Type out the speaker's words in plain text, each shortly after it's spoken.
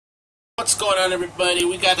What's going on, everybody?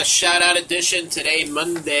 We got a shout-out edition today,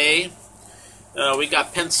 Monday. We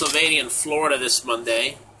got Pennsylvania and Florida this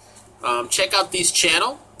Monday. Check out these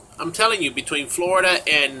channels. I'm telling you, between Florida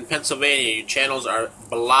and Pennsylvania, your channels are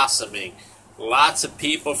blossoming. Lots of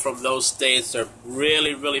people from those states are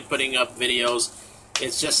really putting up videos.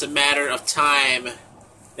 It's just a matter of time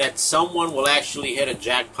that someone will actually hit a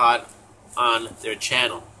jackpot on their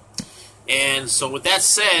channel. And so with that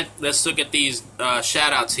said, let's look at these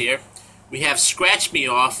shout-outs here. We have Scratch Me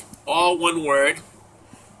Off, all one word.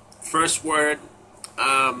 First word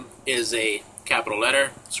is a capital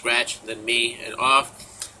letter, scratch, then me, and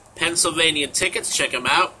off. Pennsylvania Tickets, check him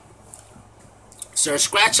out. Sir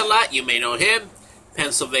Scratch-A-Lot, you may know him.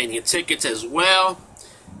 Pennsylvania Tickets as well.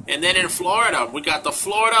 And then in Florida, we got the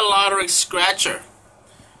Florida Lottery Scratcher.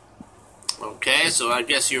 Okay, so I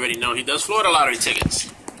guess you already know he does Florida Lottery Tickets.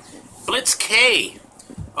 Blitz K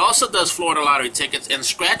also does Florida Lottery Tickets, and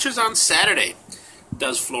Scratchers on Saturday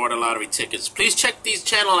does Florida Lottery Tickets. Please check these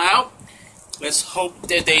channels out. Let's hope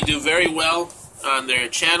that they do very well on their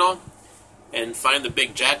channel and find the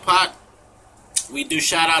big jackpot. We do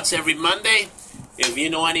shout-outs every Monday. If you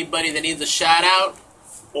know anybody that needs a shout-out,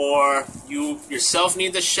 or you yourself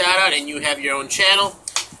need a shout-out and you have your own channel,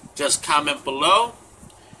 just comment below,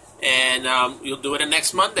 and you'll do it the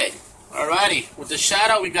next Monday. Alrighty, with the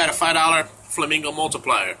shout-out, we got a $5 Flamingo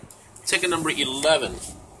multiplier. Ticket number 11,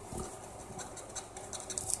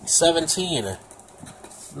 17,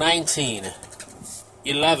 19,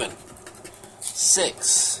 11,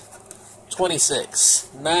 6, 26,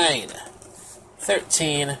 9,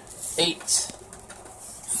 13, 8,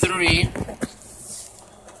 3,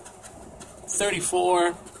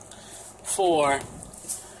 34, 4,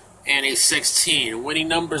 and a 16. Winning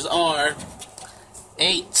numbers are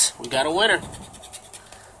 8. We got a winner.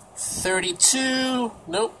 32.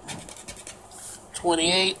 Nope.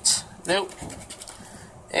 28. Nope.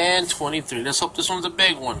 And 23. Let's hope this one's a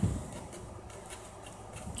big one.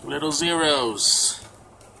 Little zeros.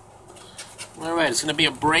 Alright, it's going to be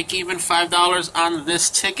a break-even $5 on this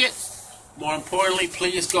ticket. More importantly,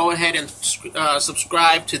 please go ahead and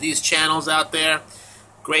subscribe to these channels out there.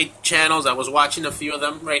 Great channels. I was watching a few of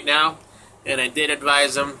them right now, and I did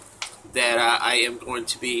advise them that I am going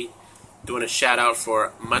to be doing a shout-out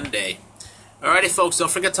for Monday. Alrighty, folks,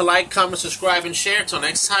 don't forget to like, comment, subscribe, and share. Till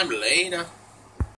next time, later.